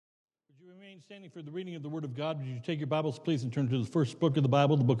remain standing for the reading of the Word of God. Would you take your Bibles, please, and turn to the first book of the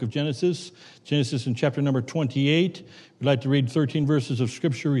Bible, the book of Genesis. Genesis in chapter number 28. We'd like to read 13 verses of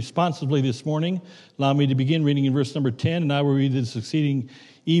Scripture responsively this morning. Allow me to begin reading in verse number 10, and I will read the succeeding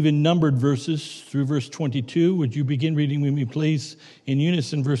even-numbered verses through verse 22. Would you begin reading with me, please, in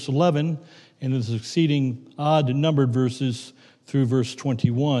unison, verse 11, and the succeeding odd-numbered verses through verse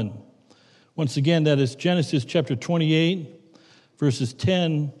 21. Once again, that is Genesis chapter 28, verses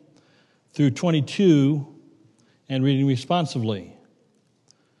 10 through 22, and reading responsively.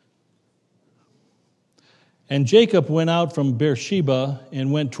 And Jacob went out from Beersheba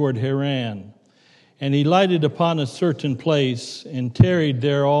and went toward Haran. And he lighted upon a certain place and tarried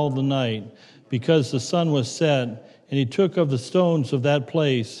there all the night, because the sun was set. And he took of the stones of that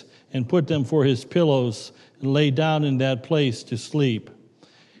place and put them for his pillows, and lay down in that place to sleep.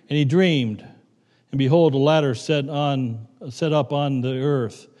 And he dreamed, and behold, a ladder set up on the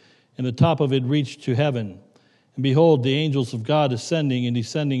earth, and the top of it reached to heaven. And behold, the angels of God ascending and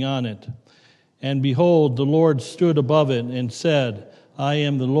descending on it. And behold, the Lord stood above it and said, I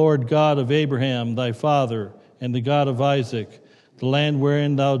am the Lord God of Abraham, thy father, and the God of Isaac. The land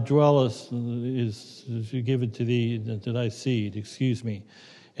wherein thou dwellest is given to thee, to thy seed,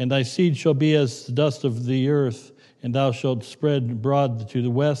 And thy seed shall be as the dust of the earth, and thou shalt spread abroad to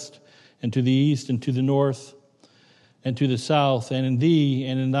the west, and to the east, and to the north, and to the south, and in thee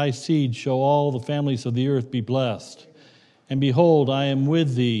and in thy seed shall all the families of the earth be blessed. And behold, I am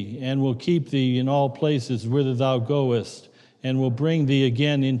with thee, and will keep thee in all places whither thou goest, and will bring thee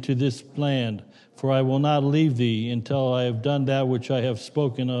again into this land, for I will not leave thee until I have done that which I have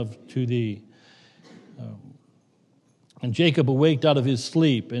spoken of to thee. And Jacob awaked out of his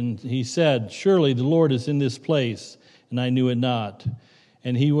sleep, and he said, Surely the Lord is in this place, and I knew it not.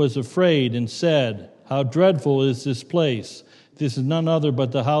 And he was afraid and said, How dreadful is this place! This is none other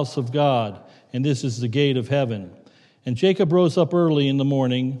but the house of God, and this is the gate of heaven. And Jacob rose up early in the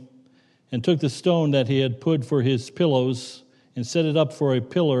morning, and took the stone that he had put for his pillows, and set it up for a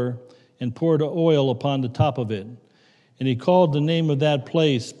pillar, and poured oil upon the top of it. And he called the name of that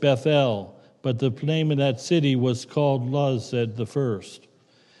place Bethel, but the name of that city was called Luz at the first.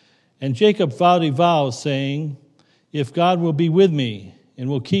 And Jacob vowed a vow, saying, If God will be with me, and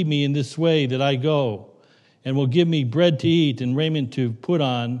will keep me in this way that I go, and will give me bread to eat and raiment to put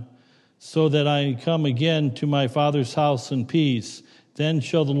on, so that I come again to my father's house in peace, then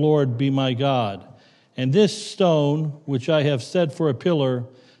shall the Lord be my God. And this stone, which I have set for a pillar,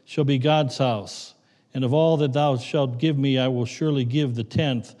 shall be God's house. And of all that thou shalt give me, I will surely give the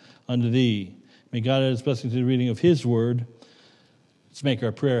tenth unto thee. May God add his blessing to the reading of his word. Let's make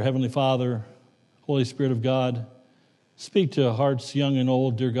our prayer. Heavenly Father, Holy Spirit of God, speak to hearts young and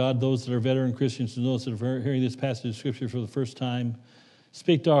old, dear God, those that are veteran Christians and those that are hearing this passage of Scripture for the first time.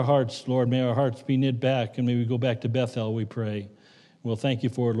 Speak to our hearts, Lord. May our hearts be knit back, and may we go back to Bethel, we pray. We'll thank you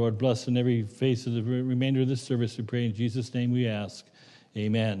for it, Lord. Bless in every face of the remainder of this service, we pray. In Jesus' name we ask.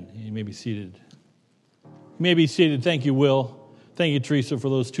 Amen. You may be seated. You may be seated. Thank you, Will. Thank you, Teresa, for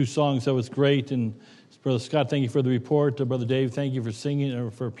those two songs. That was great. And Brother Scott, thank you for the report. Brother Dave, thank you for singing or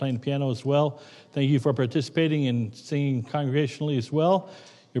for playing the piano as well. Thank you for participating and singing congregationally as well.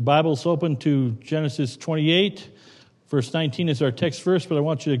 Your Bible's open to Genesis 28. Verse 19 is our text verse, but I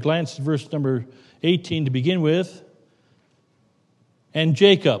want you to glance at verse number 18 to begin with. And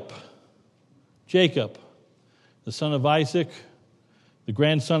Jacob, the son of Isaac, the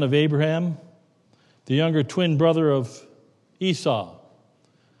grandson of Abraham, the younger twin brother of Esau,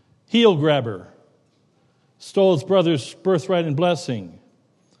 heel grabber, stole his brother's birthright and blessing,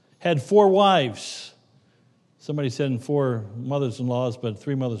 had 4 wives. Somebody said 4 mothers-in-laws, but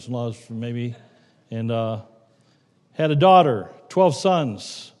 3 mothers-in-laws maybe, and had a daughter, 12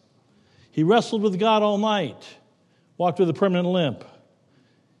 sons. He wrestled with God all night, walked with a permanent limp.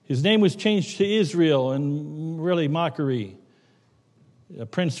 His name was changed to Israel, and really mockery, a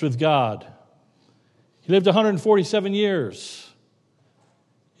prince with God. He lived 147 years.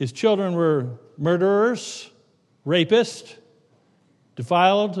 His children were murderers, rapists,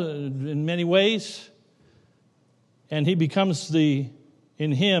 defiled in many ways. And he becomes in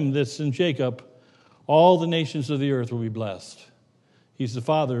him that's in Jacob, all the nations of the earth will be blessed. He's the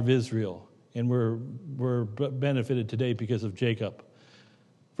father of Israel, and we're benefited today because of Jacob.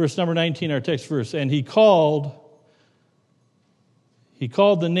 Verse number 19, our text verse, and he called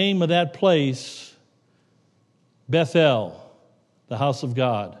the name of that place Bethel, the house of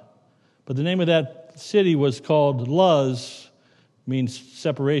God. But the name of that city was called Luz, means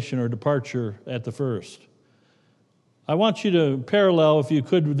separation or departure at the first. I want you to parallel, if you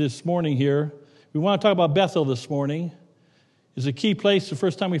could, this morning here. We want to talk about Bethel this morning. is a key place. The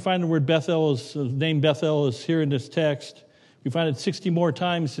first time we find the word Bethel, the name Bethel is here in this text. We find it 60 more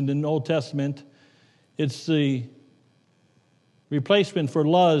times in the Old Testament. It's the replacement for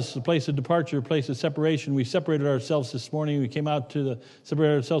Luz, the place of departure, a place of separation. We separated ourselves this morning. We came out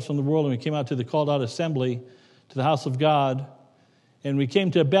separated ourselves from the world, and we came out to the called out assembly, to the house of God. And we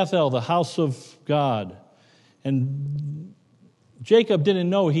came to Bethel, the house of God. And Jacob didn't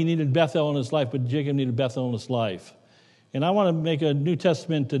know he needed Bethel in his life, but Jacob needed Bethel in his life. And I want to make a New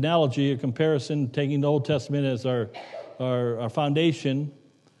Testament analogy, a comparison, taking the Old Testament as our foundation.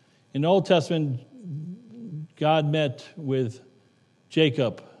 In the Old Testament, God met with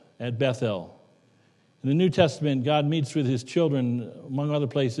Jacob at Bethel. In the New Testament, God meets with his children, among other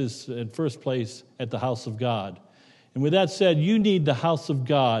places, at first place, at the house of God. And with that said, you need the house of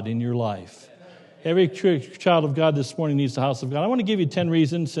God in your life. Every child of God this morning needs the house of God. I want to give you 10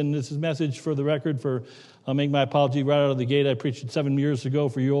 reasons, and this is a message for the record. I'll make my apology right out of the gate. I preached it 7 years ago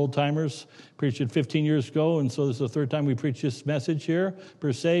for you old-timers. Preached it 15 years ago, and so this is the third time we preached this message here,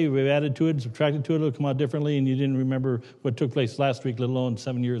 per se. We've added to it, subtracted to it. It'll come out differently, and you didn't remember what took place last week, let alone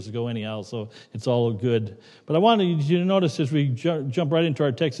 7 years ago anyhow, so it's all good. But I wanted you to notice as we jump right into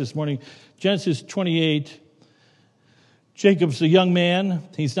our text this morning, Genesis 28, Jacob's a young man.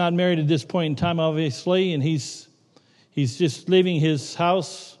 He's not married at this point in time, obviously, and he's just leaving his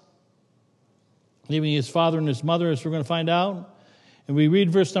house, leaving his father and his mother, as we're going to find out. And we read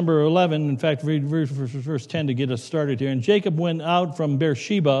verse number 11. In fact, read verse 10 to get us started here. And Jacob went out from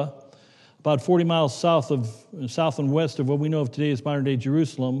Beersheba, about 40 miles south and west of what we know of today as modern-day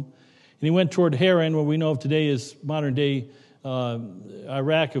Jerusalem. And he went toward Haran, what we know of today as modern-day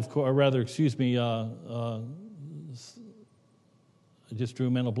Iraq, I just drew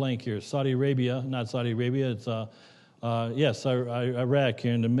a mental blank here. Saudi Arabia, not Saudi Arabia, it's Iraq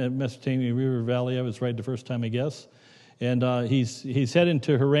here in the Mesopotamian River Valley. I was right the first time, I guess. And he's heading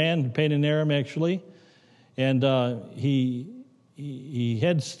to Haran, Padan Aram actually, and he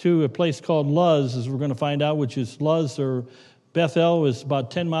heads to a place called Luz, as we're going to find out, which is Luz or Bethel, is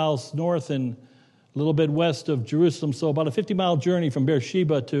about 10 miles north and a little bit west of Jerusalem. So about a 50-mile journey from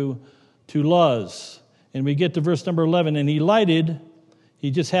Beersheba to Luz. And we get to verse number 11, and he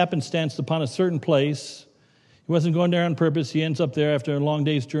just happenstanced upon a certain place. He wasn't going there on purpose. He ends up there after a long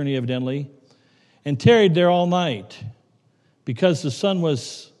day's journey, evidently, and tarried there all night because the sun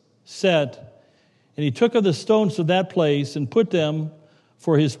was set. And he took of the stones of that place and put them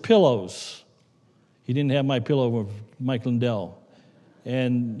for his pillows. He didn't have my pillow with Mike Lindell.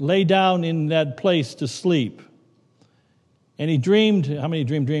 And lay down in that place to sleep. And he dreamed. How many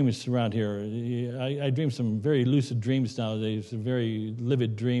dreams around here? I dream some very lucid dreams nowadays, very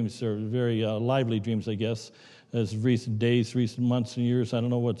livid dreams, or very lively dreams, I guess, as recent days, recent months and years. I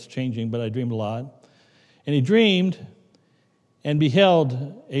don't know what's changing, but I dreamed a lot. And he dreamed and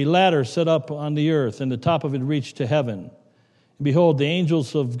beheld a ladder set up on the earth, and the top of it reached to heaven. And behold, the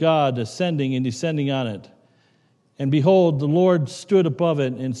angels of God ascending and descending on it. And behold, the Lord stood above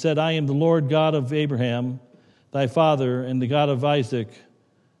it and said, I am the Lord God of Abraham, thy father, and the God of Isaac.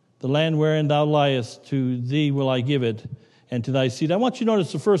 The land wherein thou liest, to thee will I give it, and to thy seed. I want you to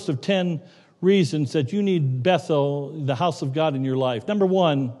notice the first of 10 reasons that you need Bethel, the house of God, in your life. Number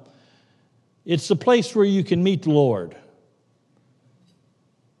one, it's the place where you can meet the Lord.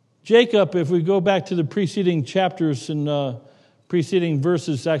 Jacob, if we go back to the preceding chapters and preceding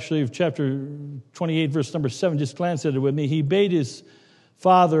verses, actually, of chapter 28, verse number 7, just glance at it with me. He bade his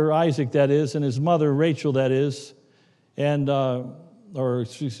father, Isaac, that is, and his mother, Rachel, that is, and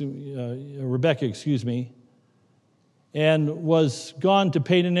Rebecca, and was gone to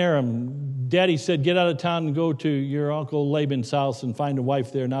Padan Aram. Daddy said, get out of town and go to your uncle Laban's house and find a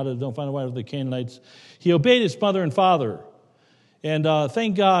wife there. Don't find a wife of the Canaanites. He obeyed his mother and father. And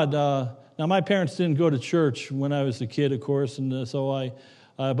thank God, now my parents didn't go to church when I was a kid, of course, and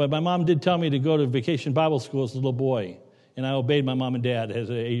but my mom did tell me to go to vacation Bible school as a little boy. And I obeyed my mom and dad as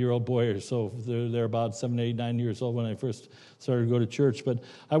an 8-year-old boy or so. They're about 7, 8, 9 years old when I first started to go to church. But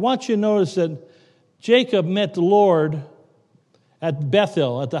I want you to notice that Jacob met the Lord at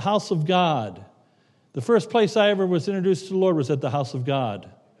Bethel, at the house of God. The first place I ever was introduced to the Lord was at the house of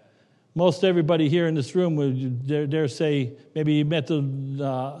God. Most everybody here in this room would dare say maybe you met the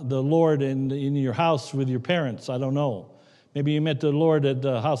Lord in your house with your parents. I don't know. Maybe you met the Lord at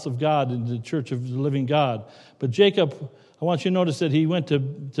the house of God in the church of the living God. But Jacob, I want you to notice that he went to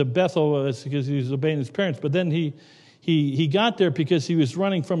Bethel because he was obeying his parents. But then he got there because he was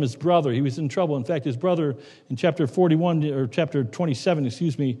running from his brother. He was in trouble. In fact, his brother in chapter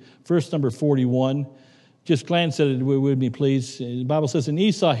 27, verse number 41. Just glance at it with me, please. The Bible says, and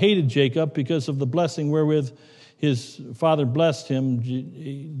Esau hated Jacob because of the blessing wherewith his father blessed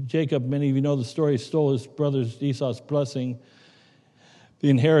him. Jacob, many of you know the story, stole his brother Esau's blessing, the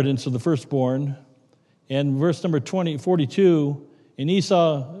inheritance of the firstborn. And verse number 42, and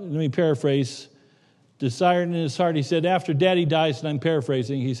Esau, let me paraphrase, desired in his heart, he said, after daddy dies, and I'm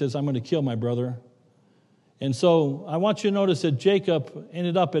paraphrasing, he says, I'm going to kill my brother. And so I want you to notice that Jacob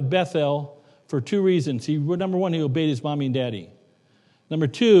ended up at Bethel for two reasons. Number one, he obeyed his mommy and daddy. Number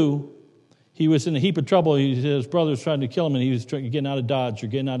two, he was in a heap of trouble. His brother was trying to kill him, and he was getting out of Dodge or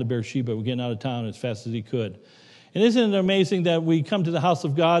getting out of Beersheba, or getting out of town as fast as he could. And isn't it amazing that we come to the house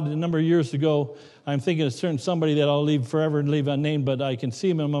of God a number of years ago? I'm thinking of somebody that I'll leave forever and leave unnamed, but I can see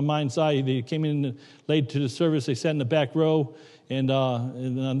him in my mind's eye. They came in late to the service. They sat in the back row and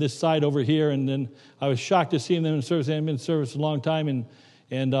on this side over here. And then I was shocked to see them in service. They hadn't been in service a long time. And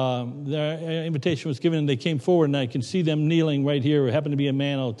their invitation was given, and they came forward, and I can see them kneeling right here. It happened to be a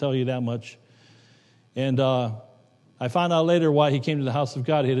man, I'll tell you that much. And I found out later why he came to the house of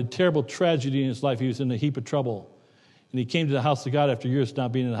God. He had a terrible tragedy in his life. He was in a heap of trouble. And he came to the house of God after years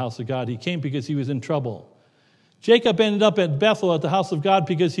not being in the house of God. He came because he was in trouble. Jacob ended up at Bethel at the house of God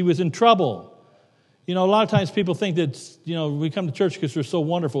because he was in trouble. You know, a lot of times people think that, we come to church because we're so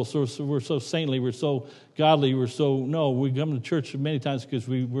wonderful, so we're so saintly, we're so godly, no, we come to church many times because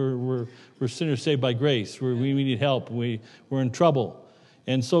we're sinners saved by grace. We need help. We're in trouble.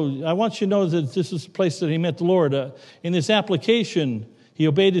 And so I want you to know that this is the place that he met the Lord. In this application, he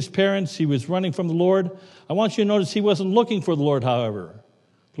obeyed his parents. He was running from the Lord. I want you to notice he wasn't looking for the Lord, however.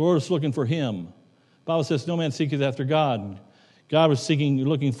 The Lord was looking for him. The Bible says, no man seeketh after God. God was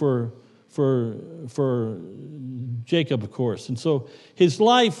looking for Jacob, of course. And so his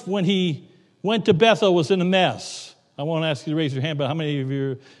life when he went to Bethel was in a mess. I won't ask you to raise your hand, but how many of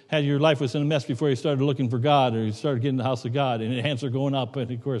you had your life was in a mess before you started looking for God, or you started getting in the house of God? And the hands are going up, and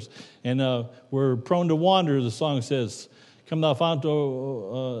of course. And we're prone to wander, the song says. Come thou fount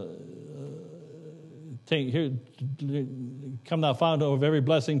of every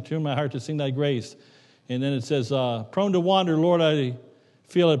blessing, turn my heart to sing thy grace. And then it says, prone to wander, Lord, I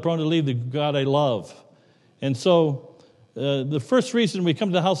feel it, prone to leave the God I love. And so the first reason we come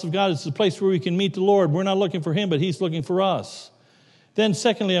to the house of God is the place where we can meet the Lord. We're not looking for him, but he's looking for us. Then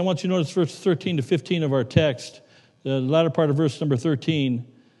secondly, I want you to notice verse 13 to 15 of our text, the latter part of verse number 13.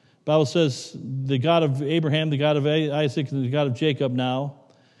 The Bible says, the God of Abraham, the God of Isaac, and the God of Jacob now.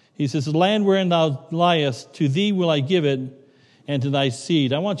 He says, the land wherein thou liest, to thee will I give it, and to thy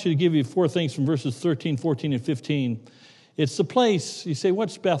seed. I want you to give you four things from verses 13, 14, and 15. It's the place, you say,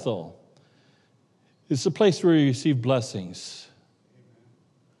 what's Bethel? It's the place where you receive blessings.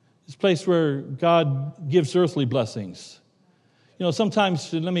 It's a place where God gives earthly blessings.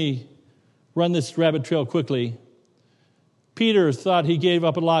 Sometimes, let me run this rabbit trail quickly. Peter thought he gave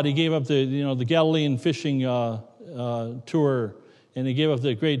up a lot. He gave up the Galilean fishing tour, and he gave up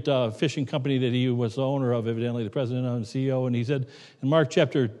the great fishing company that he was the owner of, evidently, the president and CEO. And he said in Mark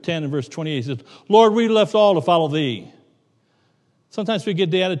chapter 10 and verse 28, he said, Lord, we left all to follow thee. Sometimes we get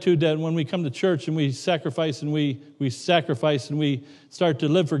the attitude that when we come to church and we sacrifice and we sacrifice and we start to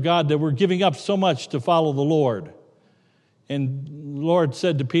live for God, that we're giving up so much to follow the Lord. And the Lord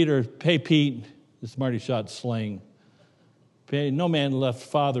said to Peter, hey, Pete, this is Marty Schott's slang. No man left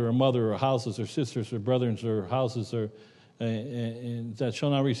father or mother or houses or sisters or brothers or houses or that shall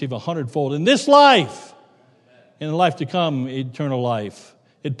not receive 100-fold in this life, in the life to come, eternal life.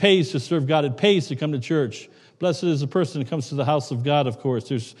 It pays to serve God. It pays to come to church. Blessed is the person who comes to the house of God, of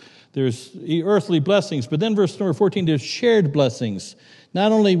course. There's earthly blessings. But then verse number 14, there's shared blessings.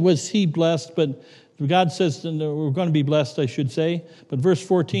 Not only was he blessed, but God says we're going to be blessed, I should say. But verse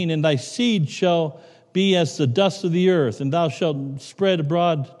 14, and thy seed shall be as the dust of the earth, and thou shalt spread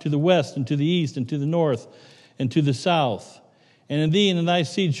abroad to the west and to the east and to the north and to the south. And in thee and in thy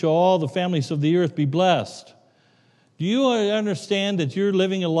seed shall all the families of the earth be blessed. Do you understand that you're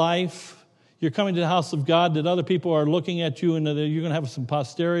living a life, you're coming to the house of God, that other people are looking at you, and that you're going to have some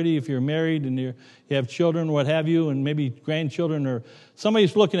posterity if you're married and you have children, what have you, and maybe grandchildren, or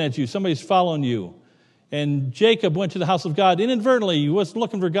somebody's looking at you, somebody's following you. And Jacob went to the house of God inadvertently. He wasn't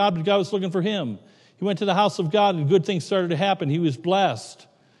looking for God, but God was looking for him. He went to the house of God, and good things started to happen. He was blessed.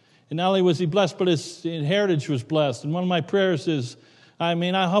 And not only was he blessed, but his heritage was blessed. And one of my prayers is, I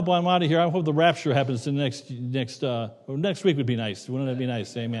hope I'm out of here. I hope the rapture happens in next week would be nice. Wouldn't that be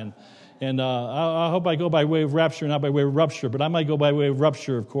nice? Amen. And I hope I go by way of rapture, not by way of rupture. But I might go by way of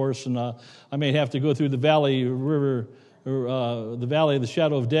rupture, of course. And I may have to go through the valley river, or the valley of the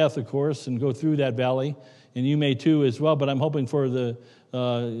shadow of death, of course, and go through that valley. And you may too as well. But I'm hoping for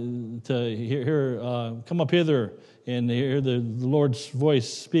come up hither and hear the Lord's voice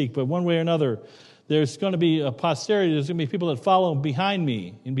speak. But one way or another, there's going to be a posterity. There's going to be people that follow behind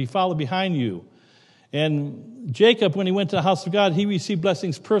me and follow behind you. And Jacob, when he went to the house of God, he received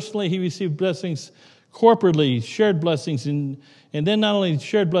blessings personally. He received blessings corporately, shared blessings. And then not only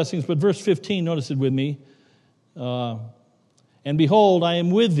shared blessings, but verse 15, notice it with me. And behold, I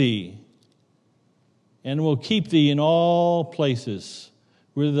am with thee, and will keep thee in all places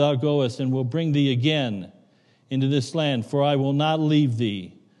whither thou goest, and will bring thee again into this land, for I will not leave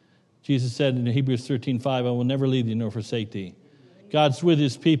thee. Jesus said in Hebrews 13:5, I will never leave thee nor forsake thee. God's with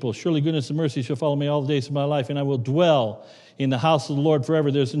his people. Surely goodness and mercy shall follow me all the days of my life, and I will dwell in the house of the Lord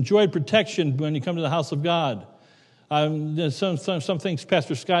forever. There's enjoyed protection when you come to the house of God. There's some things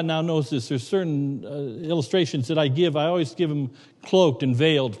Pastor Scott now knows this. There's certain illustrations that I give. I always give them cloaked and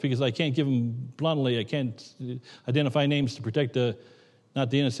veiled because I can't give them bluntly. I can't identify names to protect not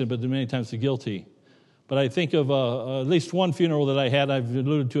the innocent, but many times the guilty. But I think of at least one funeral that I had. I've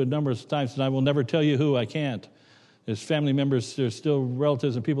alluded to it numerous times, and I will never tell you who. I can't. There's family members, there's still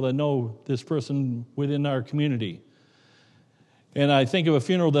relatives and people that know this person within our community. And I think of a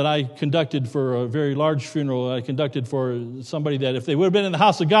funeral that I conducted for a very large funeral. I conducted for somebody that if they would have been in the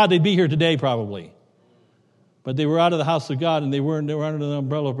house of God, they'd be here today probably. But they were out of the house of God, and they were under the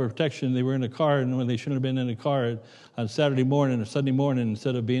umbrella of protection. They were in a car, and when they shouldn't have been in a car on Saturday morning or Sunday morning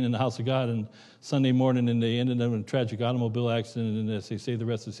instead of being in the house of God, and Sunday morning, and they ended up in a tragic automobile accident, and as they say, the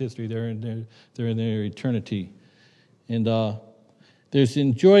rest is history. They're in their eternity. And there's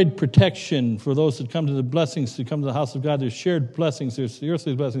enjoyed protection for those that come to the blessings, to come to the house of God. There's shared blessings, there's the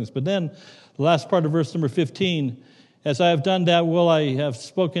earthly blessings. But then, the last part of verse number 15, as I have done that, will I have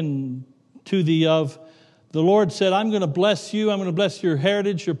spoken to thee of. The Lord said, I'm going to bless you. I'm going to bless your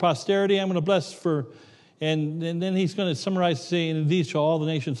heritage, your posterity. I'm going to bless and then he's going to summarize saying, in these shall all the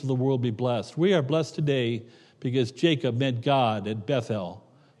nations of the world be blessed. We are blessed today because Jacob met God at Bethel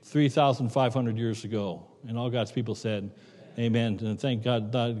 3,500 years ago. And all God's people said, amen. And thank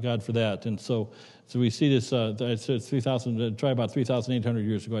God for that. And so we see this, it's 3,000, try about 3,800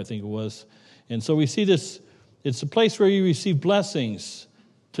 years ago, I think it was. And so we see this, it's a place where you receive blessings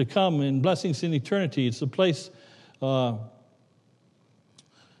to come, and blessings in eternity. It's a place where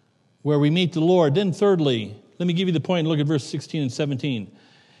we meet the Lord. Then thirdly, let me give you the point. Look at verse 16 and 17.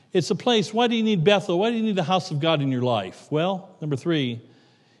 It's a place, why do you need Bethel? Why do you need the house of God in your life? Well, number 3,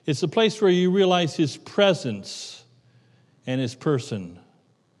 it's a place where you realize his presence and his person.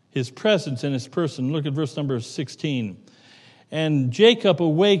 His presence and his person. Look at verse number 16. And Jacob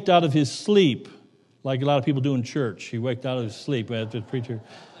awaked out of his sleep, like a lot of people do in church. He waked out of his sleep after the preacher.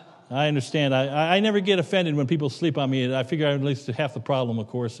 I understand. I never get offended when people sleep on me. I figure at least half the problem, of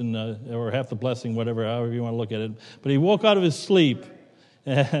course, or half the blessing, whatever, however you want to look at it. But he woke out of his sleep,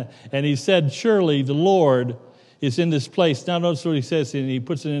 and he said, surely the Lord is in this place. Now notice what he says, and he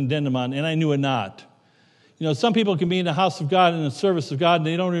puts an addendum on, and I knew it not. You know, some people can be in the house of God, in the service of God, and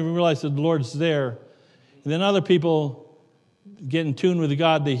they don't even realize that the Lord's there. And then other people get in tune with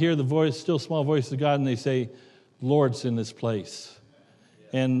God. They hear the voice, still small voice of God, and they say, the Lord's in this place.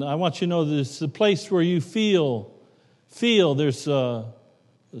 And I want you to know that it's the place where you feel there's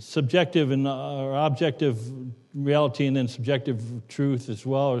subjective and or objective reality, and then subjective truth as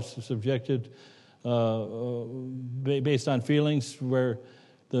well, or subjective based on feelings, where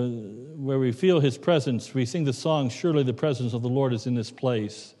we feel his presence. We sing the song, surely the presence of the Lord is in this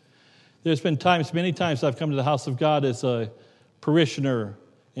place. There's been many times I've come to the house of God as a parishioner,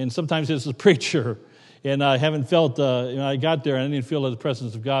 and sometimes as a preacher, and I haven't felt, I got there and I didn't feel that the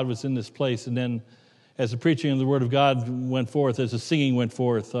presence of God was in this place. And then as the preaching of the Word of God went forth, as the singing went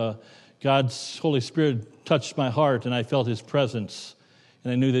forth, God's Holy Spirit touched my heart, and I felt his presence.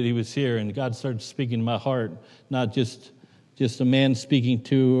 And I knew that he was here, and God started speaking in my heart, not just a man speaking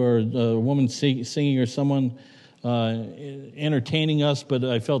to, or a woman singing, or someone entertaining us, but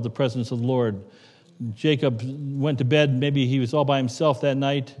I felt the presence of the Lord. Jacob went to bed. Maybe he was all by himself that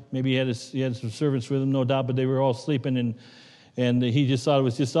night. Maybe he had some servants with him, no doubt, but they were all sleeping, and he just thought it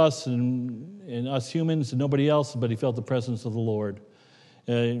was just us and us humans and nobody else, but he felt the presence of the Lord.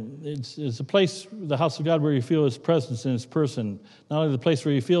 It's a place, the house of God, where you feel his presence and his person. Not only the place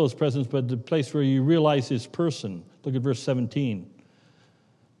where you feel his presence, but the place where you realize his person. Look at verse 17.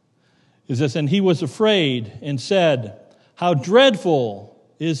 It says, and he was afraid and said, how dreadful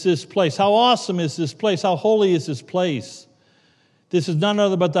is this place? How awesome is this place? How holy is this place? This is none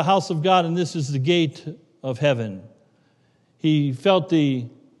other but the house of God, and this is the gate of heaven. He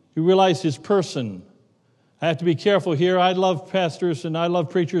realized his person. I have to be careful here. I love pastors and I love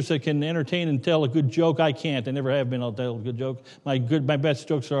preachers that can entertain and tell a good joke. I can't. I never have been able to tell a good joke. My best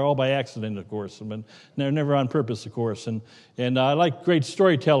jokes are all by accident, of course, but they're never on purpose, of course. And I like great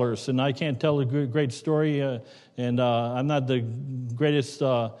storytellers, and I can't tell a great story. I'm not the greatest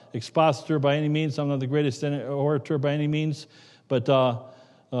expositor by any means. I'm not the greatest orator by any means. But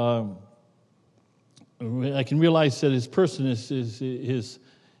I can realize that his person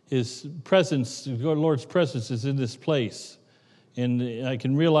his presence, the Lord's presence is in this place. And I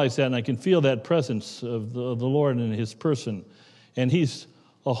can realize that, and I can feel that presence of the Lord in his person. And he's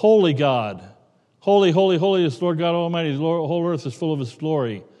a holy God. Holy, holy, holy is Lord God Almighty. The whole earth is full of his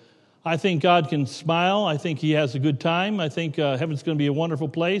glory. I think God can smile. I think he has a good time. I think heaven's going to be a wonderful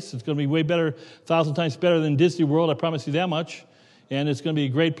place. It's going to be way better, 1,000 times better than Disney World. I promise you that much. And it's going to be a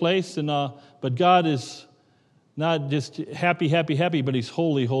great place. But God is not just happy, happy, happy, but he's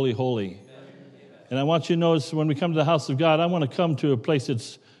holy, holy, holy. And I want you to notice when we come to the house of God, I want to come to a place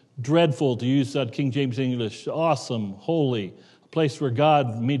that's dreadful, to use that King James English, awesome, holy, a place where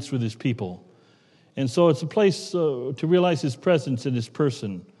God meets with his people. And so it's a place to realize his presence in his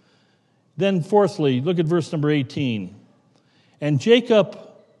person. Then fourthly, look at verse number 18. And Jacob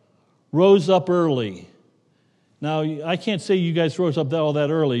rose up early. Now, I can't say you guys rose up all that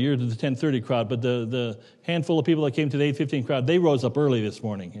early. You're the 10:30 crowd, but the handful of people that came to the 8:15 crowd, they rose up early this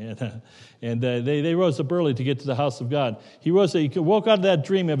morning. And they rose up early to get to the house of God. He woke out of that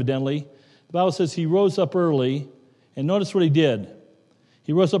dream, evidently. The Bible says he rose up early, and notice what he did.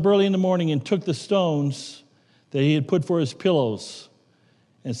 He rose up early in the morning and took the stones that he had put for his pillows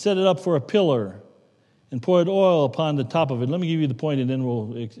and set it up for a pillar and poured oil upon the top of it. Let me give you the point, and then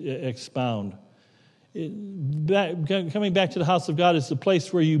we'll expound. Coming back to the house of God is the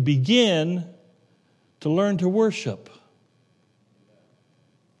place where you begin to learn to worship.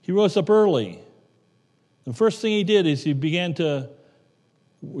 He rose up early. The first thing he did is he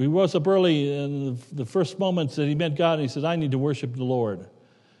rose up early in the first moments that he met God, and he said, I need to worship the Lord. The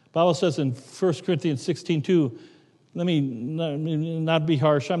Bible says in 1 Corinthians 16:2, let me not be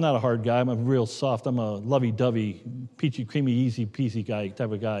harsh. I'm not a hard guy. I'm a real soft. I'm a lovey-dovey, peachy, creamy, easy-peasy guy,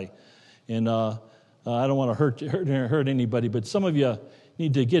 type of guy. And I don't want to hurt anybody, but some of you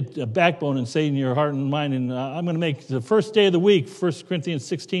need to get a backbone and say in your heart and mind, and I'm going to make the first day of the week, 1 Corinthians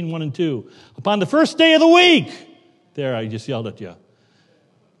 16:1 and 2. Upon the first day of the week, there, I just yelled at you.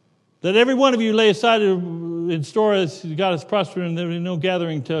 Let every one of you lay aside and store as God has prospered, and there will be no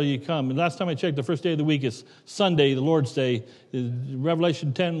gathering till you come. And last time I checked, the first day of the week is Sunday, the Lord's Day.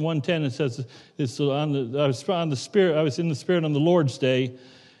 Revelation 1:10, it says, I was in the Spirit on the Lord's Day.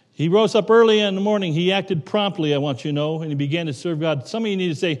 He rose up early in the morning. He acted promptly, I want you to know, and he began to serve God. Some of you need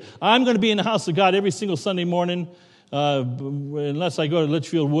to say, I'm going to be in the house of God every single Sunday morning, unless I go to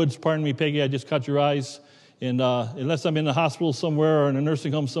Litchfield Woods. Pardon me, Peggy, I just caught your eyes. And unless I'm in the hospital somewhere or in a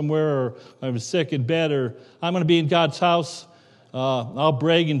nursing home somewhere or I'm sick in bed, or I'm going to be in God's house. I'll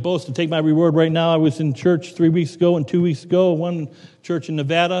brag and boast and take my reward right now. I was in church 3 weeks ago and 2 weeks ago. One church in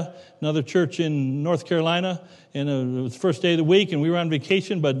Nevada, another church in North Carolina. And it was the first day of the week, and we were on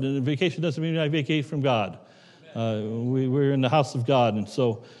vacation, but vacation doesn't mean I vacate from God. We're in the house of God. And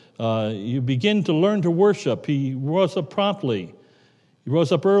so you begin to learn to worship. He rose up promptly. He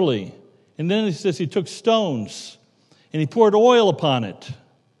rose up early. And then he says he took stones and he poured oil upon it.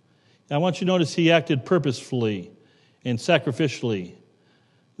 I want you to notice he acted purposefully and sacrificially.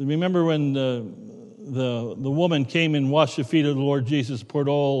 Remember when the woman came and washed the feet of the Lord Jesus, poured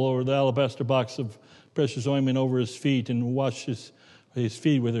oil over the alabaster box of precious ointment over his feet and washed his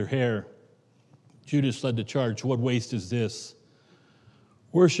feet with her hair. Judas led the charge. What waste is this?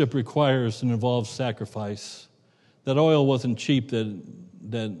 Worship requires and involves sacrifice. That oil wasn't cheap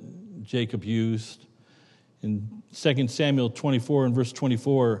that Jacob used. In 2 Samuel 24 and verse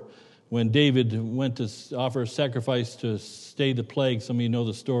 24, when David went to offer a sacrifice to stay the plague, some of you know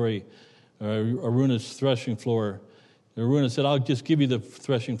the story, Araunah's threshing floor. Araunah said, I'll just give you the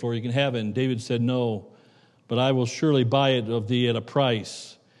threshing floor, you can have it. And David said, no, but I will surely buy it of thee at a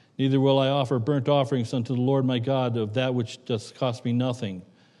price. Neither will I offer burnt offerings unto the Lord my God of that which does cost me nothing.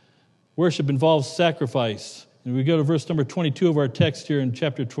 Worship involves sacrifice. And we go to verse number 22 of our text here in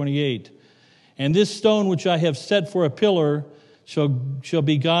chapter 28. And this stone which I have set for a pillar shall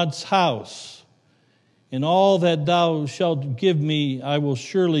be God's house. And all that thou shalt give me, I will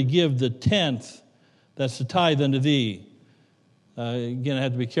surely give the tenth. That's the tithe unto thee. Again, I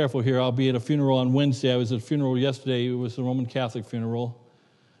have to be careful here. I'll be at a funeral on Wednesday. I was at a funeral yesterday. It was a Roman Catholic funeral.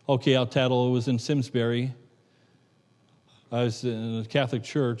 Okay, I'll tattle. It was in Simsbury. I was in a Catholic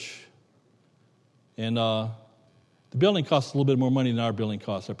church. And the building costs a little bit more money than our building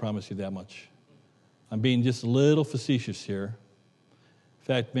costs. I promise you that much. I'm being just a little facetious here. In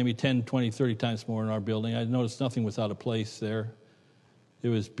fact, maybe 10, 20, 30 times more in our building. I noticed nothing without a place there. It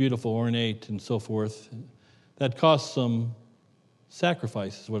was beautiful, ornate, and so forth. That cost some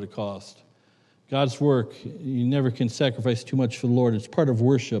sacrifice is what it cost. God's work, you never can sacrifice too much for the Lord. It's part of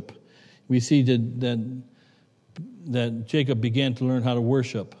worship. We see that Jacob began to learn how to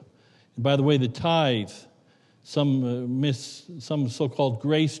worship. And by the way, the tithe, some so-called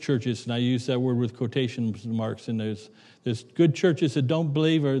grace churches, and I use that word with quotation marks, and there's good churches that don't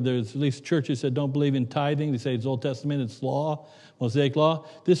believe, or there's at least churches that don't believe in tithing. They say it's Old Testament, it's law, Mosaic law.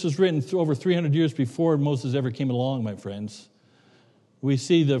 This was written over 300 years before Moses ever came along, my friends. We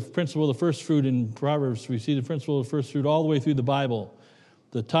see the principle of the first fruit in Proverbs. We see the principle of the first fruit all the way through the Bible.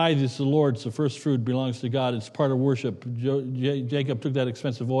 The tithe is the Lord's. The first fruit belongs to God. It's part of worship. Jacob took that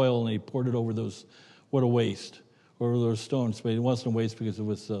expensive oil and he poured it over those, what a waste, over those stones. But it wasn't a waste because it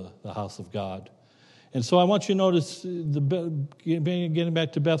was the house of God. And so I want you to notice, getting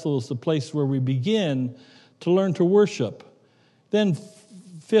back to Bethel is the place where we begin to learn to worship. Then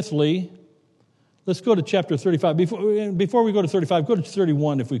fifthly, let's go to chapter 35. Before we go to 35, go to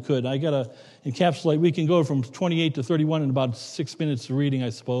 31 if we could. I got to encapsulate. We can go from 28 to 31 in about 6 minutes of reading, I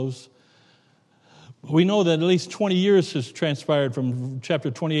suppose. We know that at least 20 years has transpired from chapter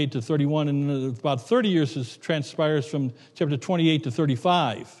 28 to 31, and about 30 years has transpired from chapter 28 to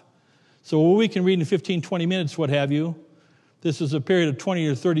 35. So what we can read in 15, 20 minutes, what have you, this is a period of 20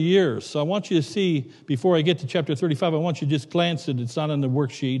 or 30 years. So I want you to see, before I get to chapter 35, I want you to just glance at it. It's not on the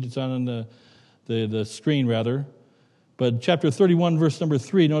worksheet. It's not on the screen, rather. But chapter 31, verse number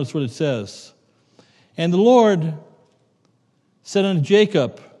 3, notice what it says. And the Lord said unto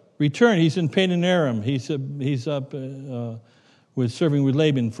Jacob, return. He's in Padan Aram. He's up with serving with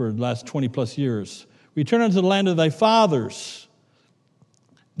Laban for the last 20 plus years. Return unto the land of thy fathers,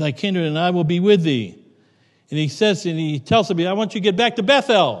 thy kindred, and I will be with thee. And he says, and he tells him, I want you to get back to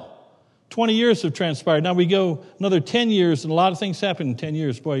Bethel. 20 years have transpired. Now we go another 10 years, and a lot of things happen in 10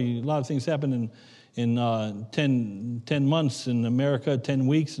 years. Boy, a lot of things happen in 10 months in America, 10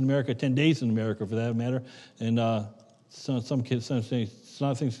 weeks in America, 10 days in America for that matter. And some kids say a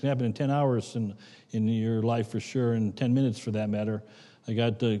lot of things can happen in 10 hours in your life for sure, and 10 minutes for that matter. I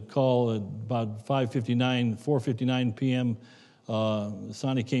got the call at about 4:59 p.m.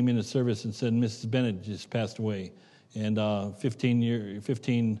 Sonny came into service and said, Mrs. Bennett just passed away. And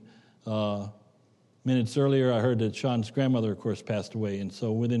 15 minutes earlier, I heard that Sean's grandmother, of course, passed away. And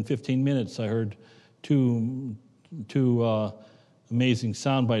so within 15 minutes, I heard two amazing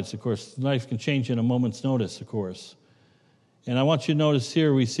sound bites, of course. Life can change in a moment's notice, of course. And I want you to notice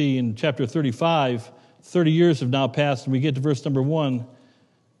here, we see in chapter 35, 30 years have now passed, and we get to verse number 1,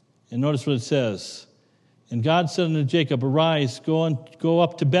 and notice what it says. And God said unto Jacob, arise, go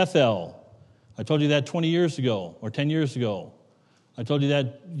up to Bethel. I told you that 20 years ago, or 10 years ago. I told you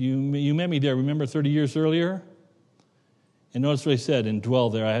that you met me there, remember 30 years earlier? And notice what he said, and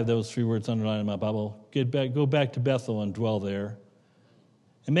dwell there. I have those 3 words underlined in my Bible. Go back to Bethel and dwell there.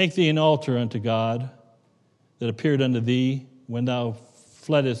 And make thee an altar unto God that appeared unto thee when thou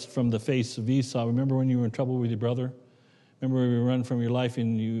fleddest from the face of Esau. Remember when you were in trouble with your brother? Remember when you run from your life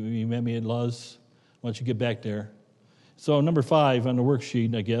and you met me at Luz? Why don't you get back there? So number 5 on the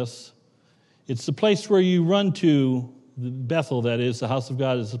worksheet, I guess. It's the place where you run to, Bethel, that is, the house of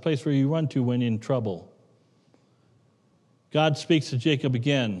God, is the place where you run to when in trouble. God speaks to Jacob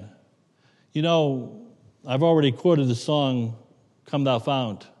again. You know, I've already quoted the song, Come Thou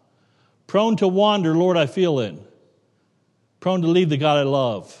Fount. Prone to wander, Lord, I feel it. Prone to leave the God I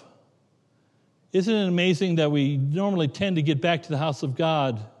love. Isn't it amazing that we normally tend to get back to the house of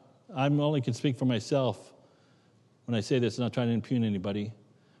God? I only can speak for myself when I say this, I'm not trying to impugn anybody.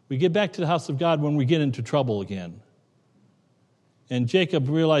 We get back to the house of God when we get into trouble again. And Jacob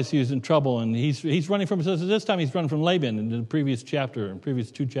realized he was in trouble, and he's running from, this time he's running from Laban in the previous chapter, in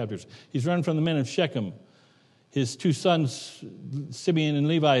previous 2 chapters. He's running from the men of Shechem. His 2 sons, Simeon and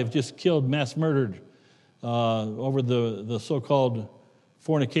Levi, have just killed, mass murdered over the so-called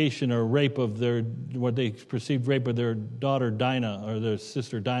fornication or rape of what they perceived rape of their daughter Dinah, or their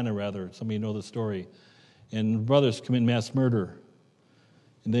sister Dinah rather. Some of you know the story. And brothers commit mass murder.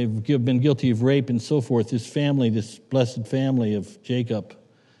 And they've been guilty of rape and so forth. This family, this blessed family of Jacob.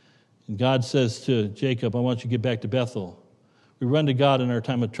 And God says to Jacob, I want you to get back to Bethel. We run to God in our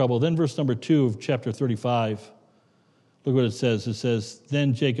time of trouble. Then verse number 2 of chapter 35. Look what it says. It says,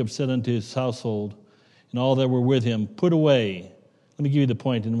 Then Jacob said unto his household and all that were with him, put away. Let me give you the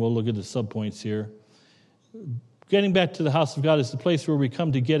point, and we'll look at the subpoints here. Getting back to the house of God is the place where we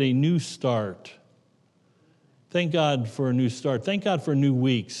come to get a new start. Thank God for a new start. Thank God for new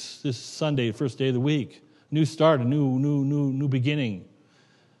weeks. This is Sunday, first day of the week. New start, a new beginning.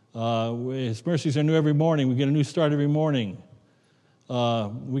 His mercies are new every morning. We get a new start every morning.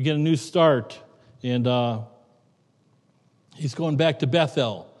 We get a new start, and he's going back to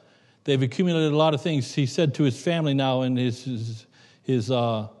Bethel. They've accumulated a lot of things. He said to his family now and his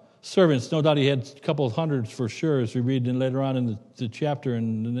servants, no doubt he had a couple of hundreds for sure, as we read later on in the chapter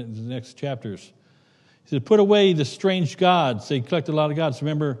and the next chapters. He said, put away the strange gods. They collected a lot of gods.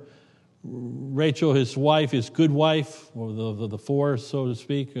 Remember Rachel, his wife, his good wife, or the four, so to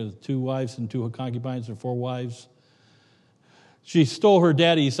speak, or the 2 wives and 2 concubines, or 4 wives. She stole her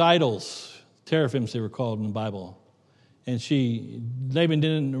daddy's idols, teraphims they were called in the Bible. And Jacob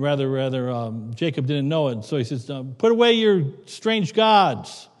didn't know it. So he says, put away your strange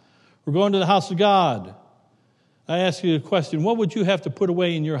gods. We're going to the house of God. I ask you a question. What would you have to put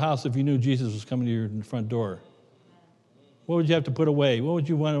away in your house if you knew Jesus was coming to your front door? What would you have to put away? What would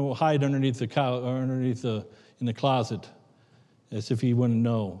you want to hide underneath the in the closet, as if he wouldn't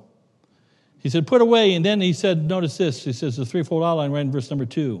know? He said, put away. And then he said, notice this. He says the threefold outline right in verse number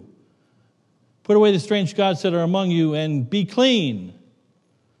 2. Put away the strange gods that are among you and be clean.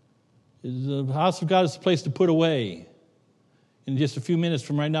 The house of God is the place to put away. In just a few minutes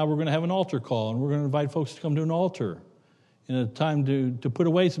from right now, we're going to have an altar call, and we're going to invite folks to come to an altar in a time to put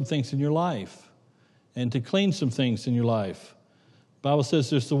away some things in your life and to clean some things in your life. The Bible says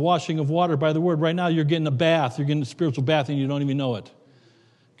there's the washing of water by the word. Right now, you're getting a bath. You're getting a spiritual bath, and you don't even know it.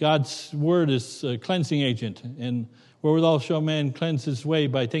 God's word is a cleansing agent, and wherewithal shall man cleanse his way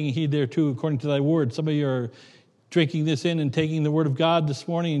by taking heed thereto according to thy word. Some of you are drinking this in and taking the word of God this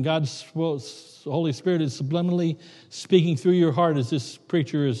morning, and God's Holy Spirit is subliminally speaking through your heart as this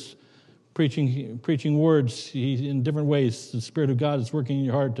preacher is preaching words. He, in different ways, the Spirit of God is working in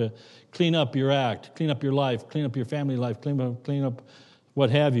your heart to clean up your act, clean up your life, clean up your family life, clean up what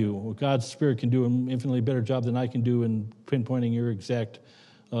have you. God's Spirit can do an infinitely better job than I can do in pinpointing your exact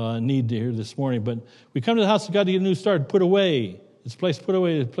need to hear this morning. But we come to the house of God to get a new start, put away. It's a place to put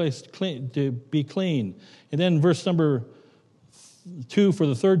away, it's a place to be clean. And then verse number 2 for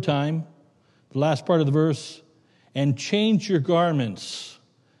the third time, the last part of the verse, and change your garments.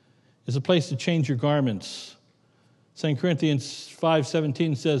 It's a place to change your garments. 2 Corinthians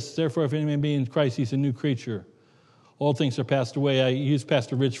 5:17 says, therefore, if any man be in Christ, he's a new creature. All things are passed away. I use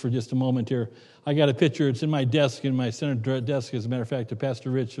Pastor Rich for just a moment here. I got a picture. It's in my desk, in my center desk, as a matter of fact, to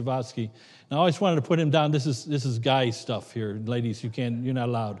Pastor Rich Shavatsky. And I always wanted to put him down. This is guy stuff here. Ladies, you're not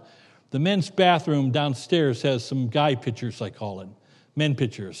allowed. The men's bathroom downstairs has some guy pictures, I call it. Men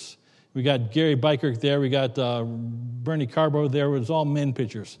pictures. We got Gary Bykirk there. We got Bernie Carbo there. It was all men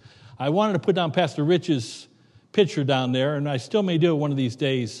pictures. I wanted to put down Pastor Rich's picture down there, and I still may do it one of these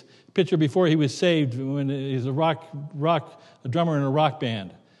days. Picture before he was saved, when he's a drummer in a rock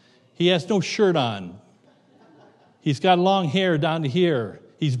band. He has no shirt on. He's got long hair down to here.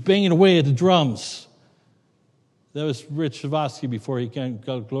 He's banging away at the drums. That was Rich Shavatsky before he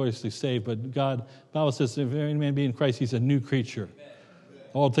got gloriously saved. But God, the Bible says, if any man be in Christ, he's a new creature.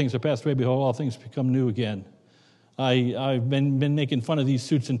 All things are passed away, behold, all things become new again. I've been making fun of these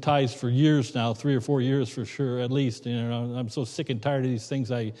suits and ties for years now, 3 or 4 years for sure, at least. You know, I'm so sick and tired of these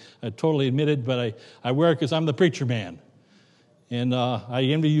things. I totally admit it, but I wear it because I'm the preacher man. And I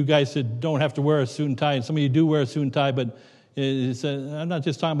envy you guys that don't have to wear a suit and tie. And some of you do wear a suit and tie, but I'm not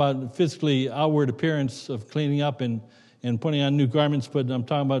just talking about physically outward appearance of cleaning up and putting on new garments, but I'm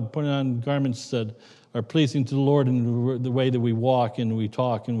talking about putting on garments that are pleasing to the Lord in the way that we walk and we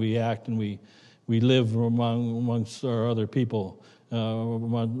talk and we act and we live amongst our other people,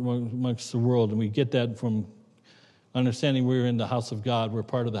 amongst the world. And we get that from understanding we're in the house of God. We're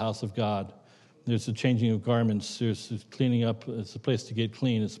part of the house of God. There's the changing of garments. There's cleaning up. It's a place to get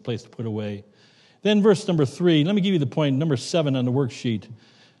clean. It's a place to put away. Then verse number 3. Let me give you the point, number 7 on the worksheet.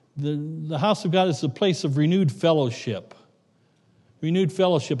 The house of God is a place of renewed fellowship. Renewed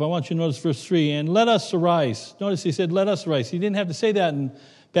fellowship. I want you to notice verse 3. And let us arise. Notice he said, let us arise. He didn't have to say that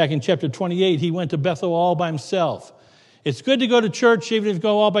back in chapter 28. He went to Bethel all by himself. It's good to go to church even if you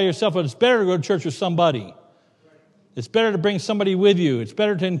go all by yourself, but it's better to go to church with somebody. It's better to bring somebody with you. It's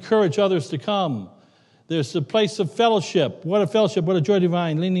better to encourage others to come. There's a place of fellowship. What a fellowship, what a joy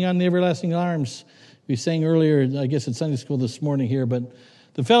divine, leaning on the everlasting arms. We sang earlier, I guess in Sunday school this morning here, but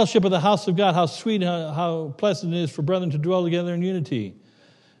the fellowship of the house of God, how sweet, how pleasant it is for brethren to dwell together in unity.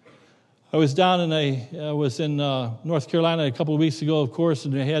 I was down and I was in North Carolina a couple of weeks ago, of course,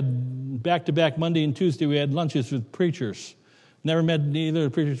 and they had back-to-back Monday and Tuesday, we had lunches with preachers. Never met either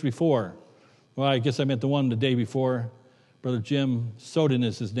of the preachers before. Well, I guess I met the one the day before. Brother Jim Soden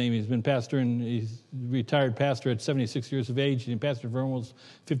is his name. He's been pastor, and he's retired pastor at 76 years of age. He's been pastor for almost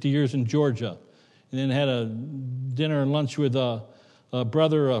 50 years in Georgia. And then had a dinner and lunch with a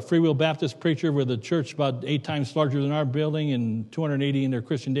brother, a Free Will Baptist preacher with a church about 8 times larger than our building and 280 in their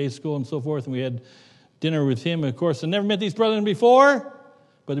Christian day school and so forth. And we had dinner with him. Of course, I never met these brethren before,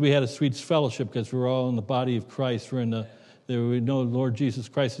 but we had a sweet fellowship because we're all in the body of Christ. We know the Lord Jesus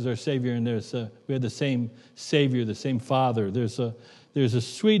Christ is our Savior, and we have the same Savior, the same Father. There's a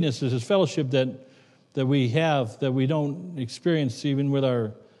sweetness, there's a fellowship that we have that we don't experience even with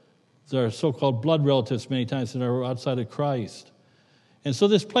our so-called blood relatives many times that are outside of Christ. And so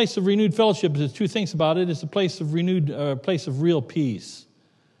this place of renewed fellowship, there's 2 things about it. It's a place of place of real peace.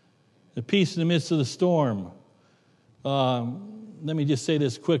 The peace in the midst of the storm. Let me just say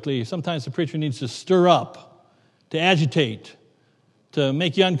this quickly. Sometimes the preacher needs to stir up, to agitate, to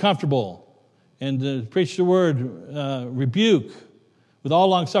make you uncomfortable, and to preach the word, rebuke, with all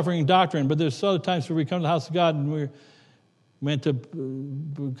long-suffering and doctrine. But there's other times where we come to the house of God and we're meant to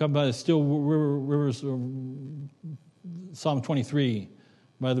come by the still rivers, Psalm 23,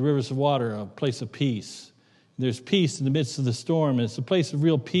 by the rivers of water, a place of peace. There's peace in the midst of the storm. It's a place of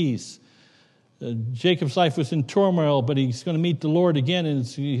real peace. Jacob's life was in turmoil, but he's going to meet the Lord again, and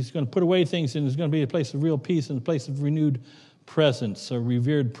he's going to put away things, and it's going to be a place of real peace and a place of renewed presence, a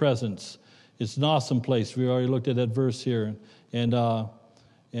revered presence. It's an awesome place. We already looked at that verse here. And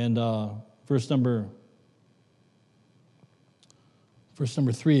verse number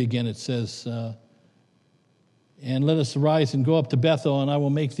 3 again, it says, and let us arise and go up to Bethel, and I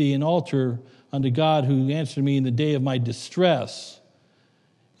will make thee an altar unto God who answered me in the day of my distress,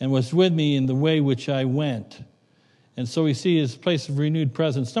 and was with me in the way which I went. And so we see his place of renewed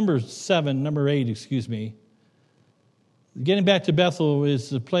presence. Number 8. Getting back to Bethel is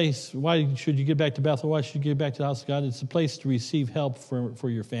the place. Why should you get back to Bethel? Why should you get back to the house of God? It's a place to receive help for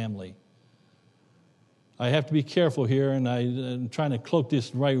your family. I have to be careful here, and I'm trying to cloak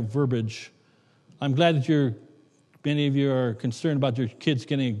this right verbiage. I'm glad that many of you are concerned about your kids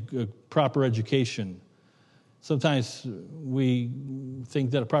getting a proper education. Sometimes we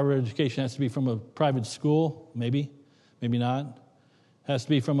think that a proper education has to be from a private school, maybe not. It has to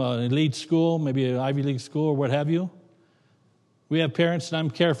be from an elite school, maybe an Ivy League school or what have you. We have parents, and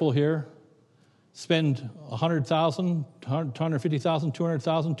I'm careful here, spend $100,000, $150,000,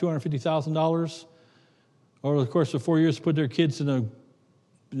 $200,000, $250,000 over the course of 4 years to put their kids in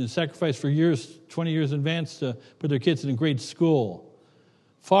a sacrifice for years, 20 years in advance to put their kids in a great school.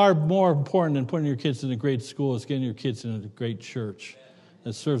 Far more important than putting your kids in a great school is getting your kids in a great church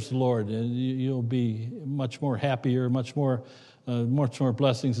that serves the Lord. And you'll be much more happier, much more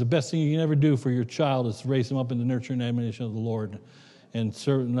blessings. The best thing you can ever do for your child is raise them up in the nurture and admonition of the Lord and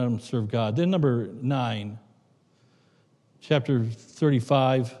let them serve God. Then number 9, chapter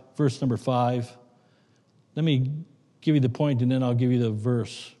 35, verse number 5. Let me give you the point, and then I'll give you the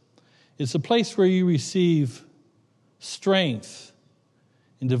verse. It's a place where you receive strength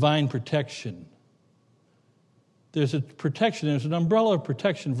and divine protection. There's a protection, there's an umbrella of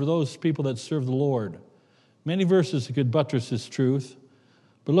protection for those people that serve the Lord. Many verses that could buttress this truth,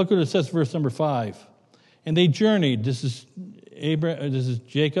 but look what it says, verse number 5. And they journeyed. This is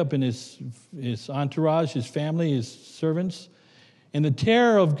Jacob and his entourage, his family, his servants. And the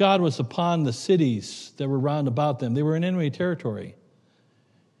terror of God was upon the cities that were round about them. They were in enemy territory.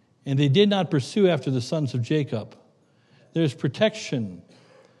 And they did not pursue after the sons of Jacob. There's protection.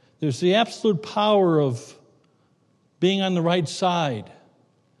 There's the absolute power of being on the right side.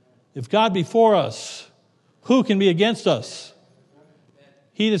 If God be for us, who can be against us?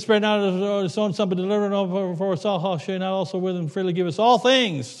 He that spread out his own son, but delivered over for us all, how shall he not also with him freely give us all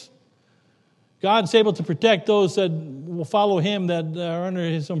things? God's able to protect those that will follow him, that are under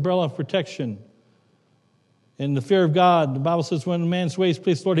his umbrella of protection. In the fear of God, the Bible says, when a man's ways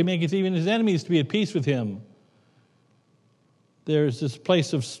please the Lord, he maketh even his enemies to be at peace with him. There's this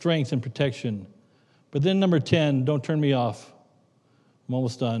place of strength and protection. But then number 10, don't turn me off. I'm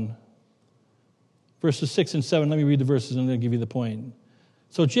almost done. Verses 6 and 7, let me read the verses and I'm going to give you the point.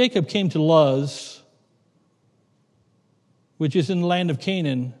 So Jacob came to Luz, which is in the land of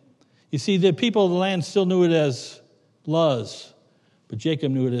Canaan. You see, the people of the land still knew it as Luz, but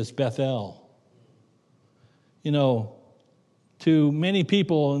Jacob knew it as Bethel. You know, to many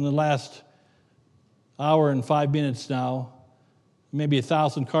people in the last hour and 5 minutes now, maybe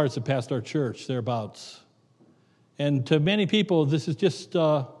 1,000 cars have passed our church, thereabouts. And to many people, this is just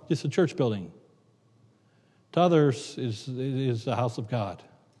a church building. To others, it is the house of God.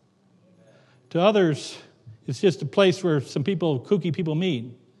 To others, it's just a place where some kooky people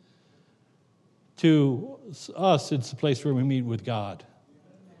meet. To us, it's the place where we meet with God.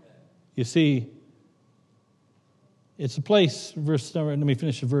 You see, it's a place, let me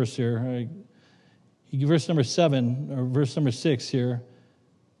finish the verse here. Verse number 7, or verse number 6 here.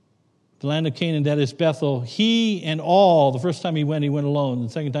 The land of Canaan, that is Bethel, he and all, the first time he went alone. The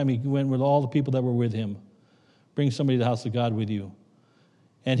second time he went with all the people that were with him. Bring somebody to the house of God with you.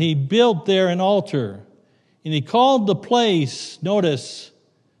 And he built there an altar. And he called the place, notice,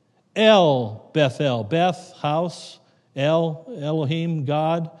 El Bethel. Beth, house. El, Elohim,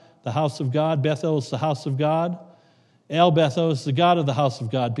 God, the house of God. Bethel is the house of God. El Bethel is the God of the house of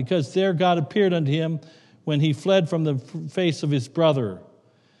God. Because there God appeared unto him when he fled from the face of his brother.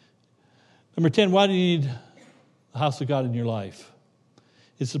 Number 10, why do you need the house of God in your life?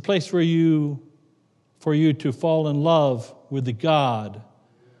 It's the place for you to fall in love with the God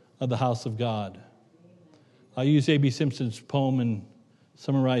of the house of God. I'll use A.B. Simpson's poem and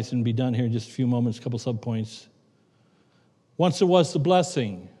summarize and be done here in just a few moments, a couple subpoints. Once it was the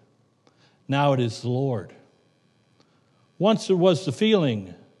blessing, now it is the Lord. Once it was the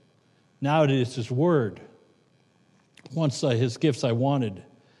feeling, now it is his word. Once his gifts I wanted,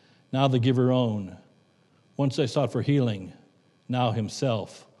 now the giver own. Once I sought for healing, now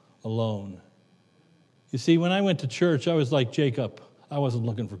himself alone. You see, when I went to church, I was like Jacob. I wasn't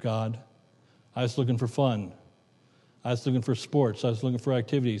looking for God. I was looking for fun. I was looking for sports. I was looking for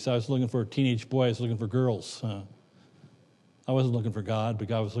activities. I was looking for teenage boys. I was looking for girls. I wasn't looking for God, but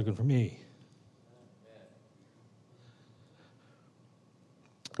God was looking for me.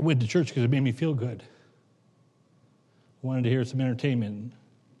 I went to church because it made me feel good. I wanted to hear some entertainment.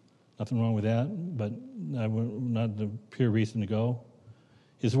 Nothing wrong with that, but not the pure reason to go.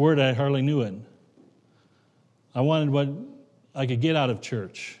 His word, I hardly knew it. I wanted what I could get out of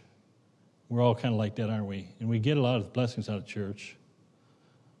church. We're all kind of like that, aren't we? And we get a lot of blessings out of church.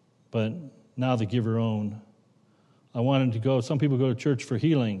 But now the giver own. I wanted to go, some people go to church for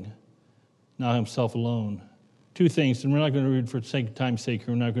healing. Now himself alone. Two things, and we're not going to read for time's sake,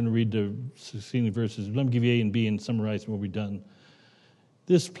 we're not going to read the succeeding verses. Let me give you A and B and summarize what we've done.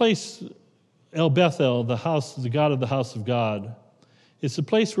 This place, El Bethel, the house, the God of the house of God, it's a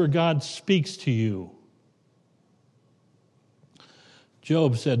place where God speaks to you.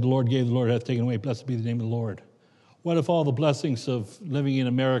 Job said, the Lord gave, the Lord hath taken away. Blessed be the name of the Lord. What if all the blessings of living in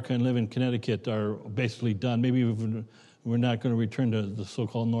America and living in Connecticut are basically done? Maybe we're not going to return to the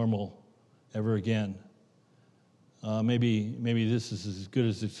so-called normal ever again. Maybe this is as good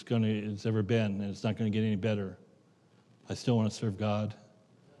as it's ever been, and it's not going to get any better. I still want to serve God.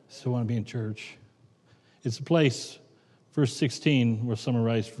 I still want to be in church. It's a place, verse 16, we'll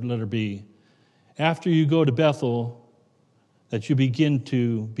summarize for letter B. After you go to Bethel, that you begin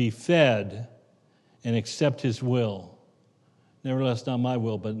to be fed and accept his will. Nevertheless, not my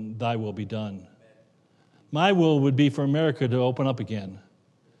will, but thy will be done. My will would be for America to open up again.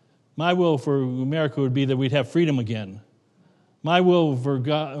 My will for America would be that we'd have freedom again. My will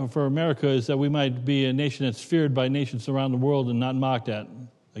for America is that we might be a nation that's feared by nations around the world and not mocked at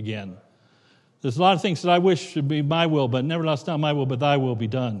again. There's a lot of things that I wish should be my will, but nevertheless not my will, but thy will be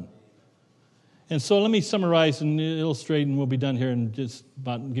done. And so let me summarize and illustrate, and we'll be done here in just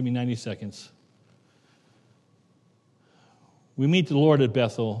about, give me 90 seconds. We meet the Lord at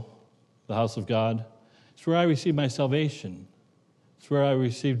Bethel, the house of God. It's where I received my salvation. It's where I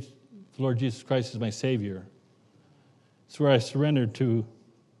received the Lord Jesus Christ as my Savior. It's where I surrendered to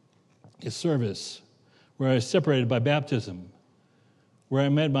his service, where I was separated by baptism, where I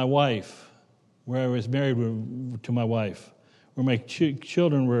met my wife, where I was married to my wife, where my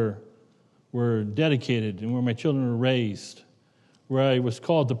children were dedicated and where my children were raised, where I was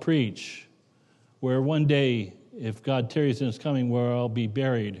called to preach, where one day, if God tarries and is coming, where I'll be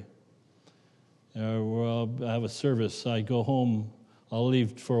buried, where I'll have a service. I go home, I'll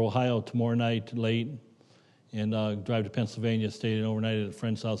leave for Ohio tomorrow night late, and drive to Pennsylvania, stay overnight at a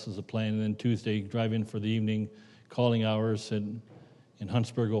friend's house as a plan, and then Tuesday drive in for the evening calling hours in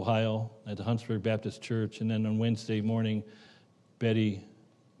Huntsburg, Ohio, at the Huntsburg Baptist Church, and then on Wednesday morning, Betty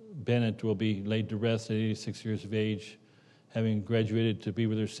Bennett will be laid to rest at 86 years of age, having graduated to be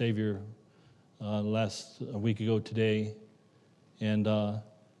with her Savior a week ago today. And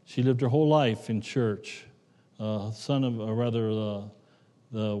she lived her whole life in church, the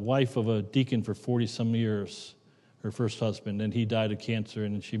wife of a deacon for 40-some years, her first husband, and he died of cancer,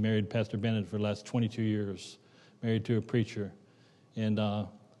 and she married Pastor Bennett for the last 22 years, married to a preacher, and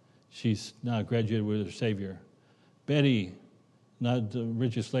she's now graduated with her Savior. Betty, not the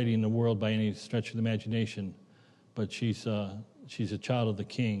richest lady in the world by any stretch of the imagination, but she's a child of the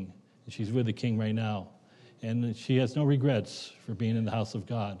King, and she's with the King right now, and she has no regrets for being in the house of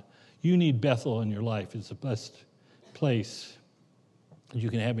God. You need Bethel in your life. It's the best place that you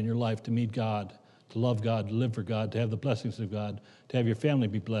can have in your life to meet God, to love God, to live for God, to have the blessings of God, to have your family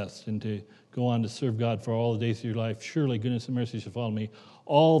be blessed, and to go on to serve God for all the days of your life. Surely goodness and mercy shall follow me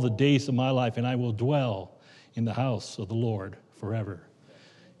all the days of my life, and I will dwell in the house of the Lord forever.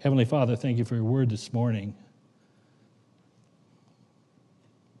 Heavenly Father, thank you for your word this morning.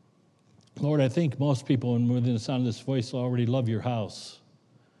 Lord, I think most people within the sound of this voice already love your house,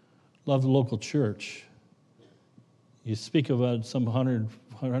 love the local church. You speak about some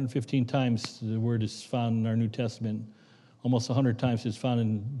 115 times the word is found in our New Testament. Almost 100 times it's found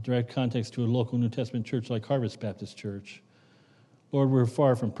in direct context to a local New Testament church like Harvest Baptist Church. Lord, we're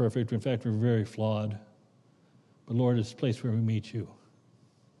far from perfect. In fact, we're very flawed. But Lord, it's a place where we meet you.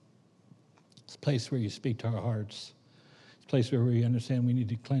 It's a place where you speak to our hearts. It's a place where we understand we need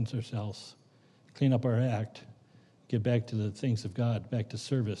to cleanse ourselves, clean up our act, get back to the things of God, back to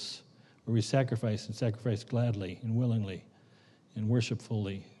service, where we sacrifice and sacrifice gladly and willingly and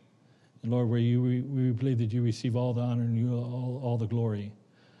worshipfully. And Lord, where we believe that you receive all the honor and you all the glory.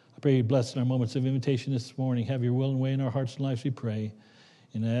 I pray you bless in our moments of invitation this morning. Have your will and way in our hearts and lives, we pray.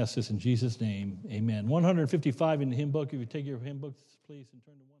 And I ask this in Jesus' name. Amen. 155 in the hymn book. If you take your hymn books, please, and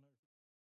turn to 1.